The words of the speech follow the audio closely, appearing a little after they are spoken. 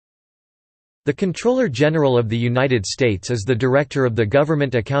The Comptroller General of the United States is the Director of the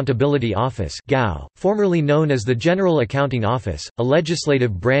Government Accountability Office (GAO), formerly known as the General Accounting Office, a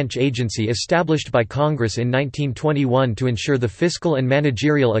legislative branch agency established by Congress in 1921 to ensure the fiscal and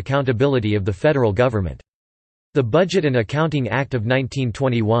managerial accountability of the federal government. The Budget and Accounting Act of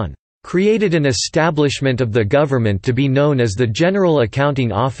 1921 created an establishment of the government to be known as the General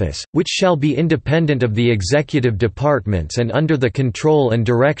Accounting Office, which shall be independent of the executive departments and under the control and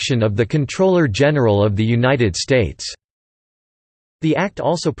direction of the Comptroller General of the United States. The Act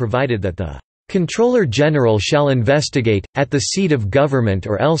also provided that the Comptroller General shall investigate, at the seat of government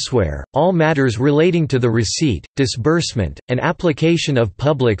or elsewhere, all matters relating to the receipt, disbursement, and application of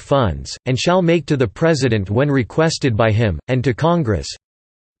public funds, and shall make to the President when requested by him, and to Congress,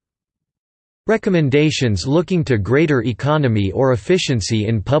 recommendations looking to greater economy or efficiency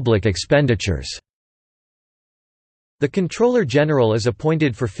in public expenditures. The Comptroller General is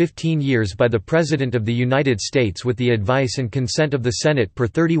appointed for 15 years by the President of the United States with the advice and consent of the Senate per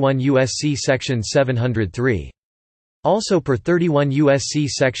 31 U.S.C. Section 703. Also per 31 U.S.C.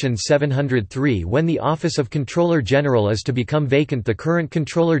 Section 703, when the office of Comptroller General is to become vacant, the current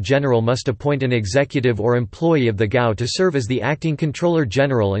Comptroller General must appoint an executive or employee of the GAO to serve as the acting Comptroller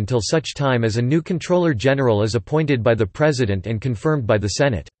General until such time as a new Comptroller General is appointed by the President and confirmed by the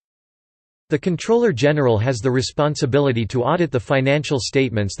Senate. The Comptroller General has the responsibility to audit the financial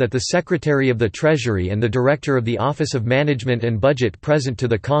statements that the Secretary of the Treasury and the Director of the Office of Management and Budget present to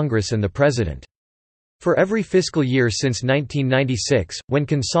the Congress and the President. For every fiscal year since 1996, when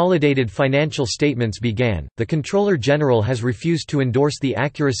consolidated financial statements began, the Comptroller General has refused to endorse the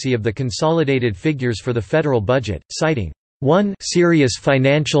accuracy of the consolidated figures for the federal budget, citing 1. Serious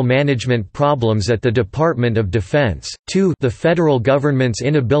financial management problems at the Department of Defense, 2. The federal government's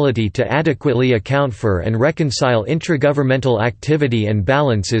inability to adequately account for and reconcile intragovernmental activity and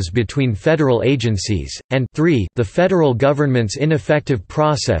balances between federal agencies, and 3. The federal government's ineffective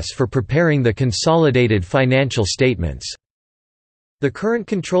process for preparing the consolidated financial statements. The current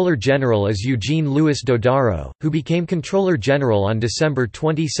Comptroller General is Eugene Louis Dodaro, who became Comptroller General on December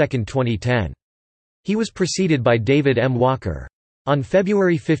 22, 2010. He was preceded by David M. Walker. On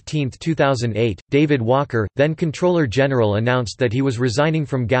February 15, 2008, David Walker, then Comptroller General, announced that he was resigning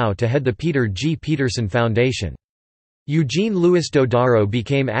from GAO to head the Peter G. Peterson Foundation. Eugene Louis Dodaro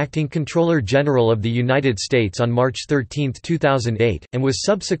became acting Comptroller General of the United States on March 13, 2008, and was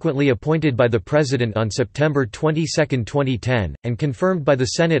subsequently appointed by the President on September 22, 2010, and confirmed by the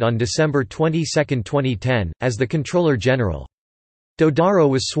Senate on December 22, 2010, as the Comptroller General. Dodaro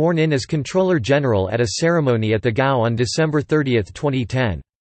was sworn in as Comptroller General at a ceremony at the GAO on December 30, 2010.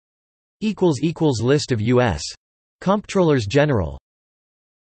 List of U.S. Comptrollers General.